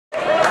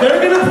They're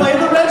gonna play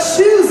the red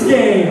shoes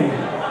game.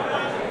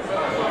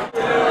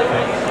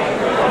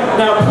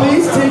 Now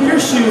please take your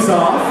shoes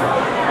off.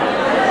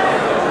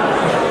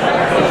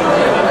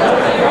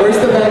 Where's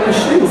the bag of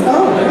shoes?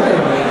 Oh, there.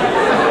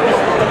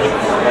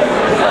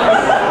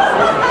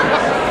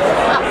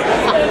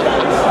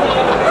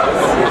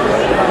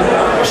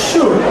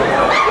 Sure.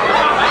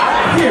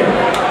 Here,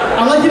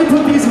 I'd like you to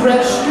put these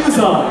red shoes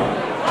on.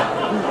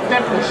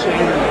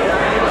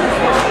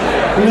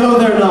 No,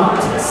 they're not.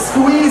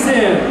 Squeeze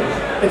in.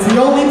 It's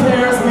the only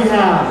pairs we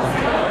have.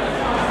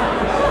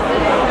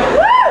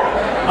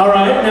 All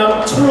right,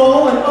 now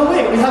troll and, oh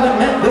wait, we haven't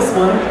met this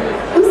one.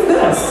 Who's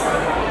this?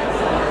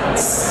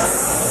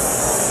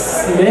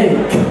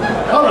 Snake.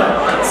 All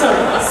right, so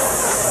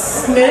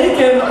Snake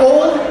and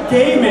old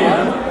gay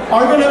man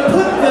are gonna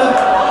put the,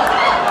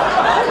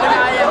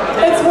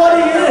 it's what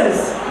he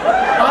is.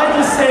 I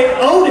just say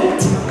own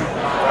it.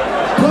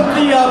 Put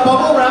the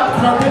bubble wrap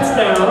carpets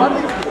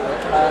down.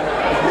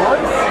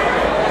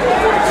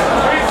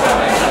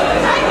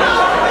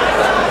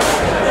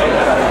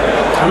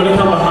 I'm gonna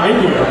come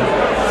behind you.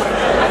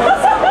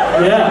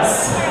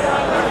 Yes.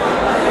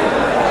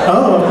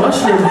 Oh, a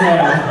mushroom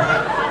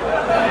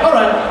head. All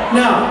right,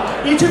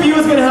 now, each of you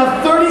is gonna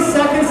have 30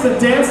 seconds to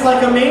dance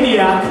like a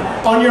maniac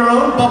on your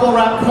own bubble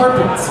wrap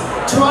carpets.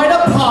 Try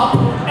to pop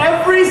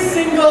every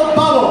single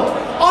bubble.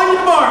 On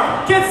your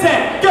mark, get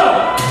set,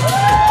 go!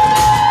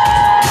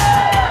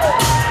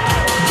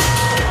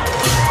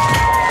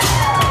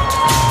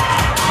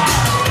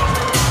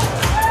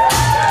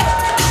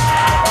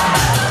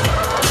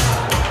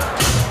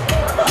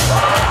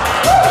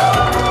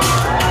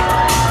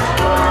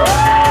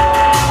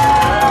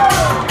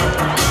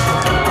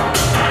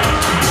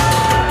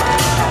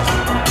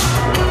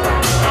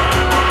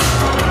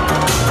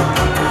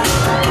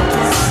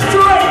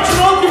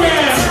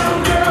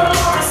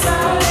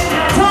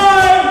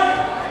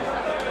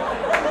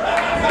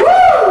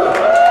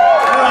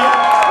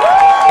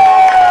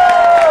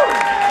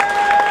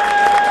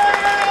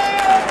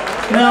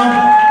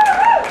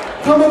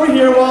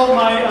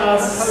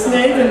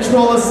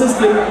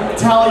 Assistant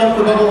tally up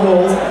the bubble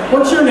holes.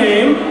 What's your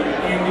name?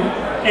 Andy.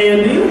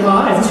 Andy,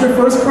 hi. Is this your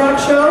first crack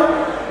show?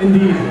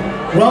 Indeed.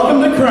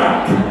 Welcome to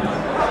Crack.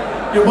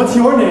 And what's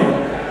your name?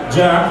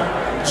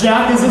 Jack.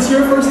 Jack, is this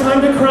your first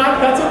time to crack?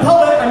 That's a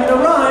poet. I mean a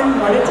rhyme.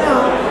 Write it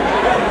down.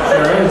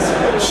 Sure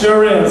is.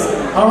 Sure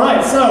is. All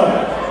right, so,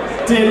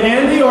 did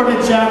Andy or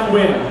did Jack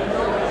win?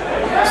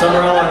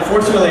 Somehow,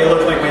 unfortunately, it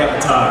looks like we have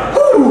a tie.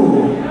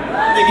 Ooh!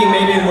 Thinking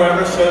maybe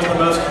whoever shows the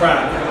most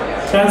crack.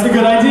 That's a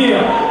good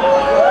idea.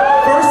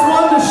 First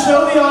one to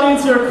show the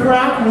audience your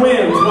crack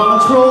wins while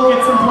the troll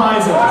gets some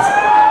prizes.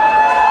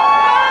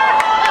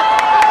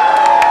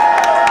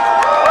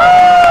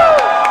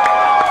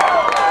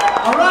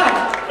 Alright,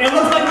 it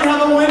looks like we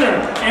have a winner.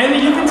 Andy,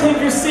 you can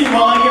take your seat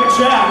while I give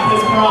Jack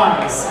his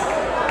prize.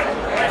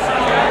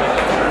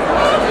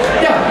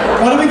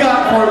 Yeah, what do we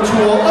got for him,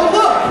 troll? Oh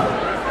look!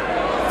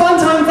 Fun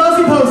Time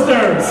Fuzzy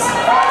posters!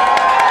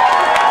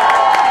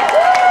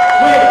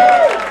 Wait,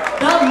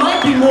 that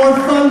might be more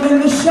fun than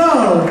the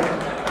show.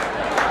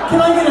 Can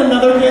I get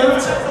another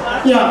gift?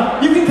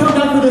 Yeah, you can come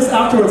back for this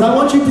afterwards. I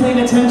want you paying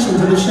attention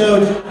to the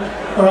show.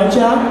 All right,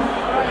 Jack?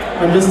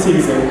 I'm just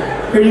teasing.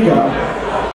 Here you go.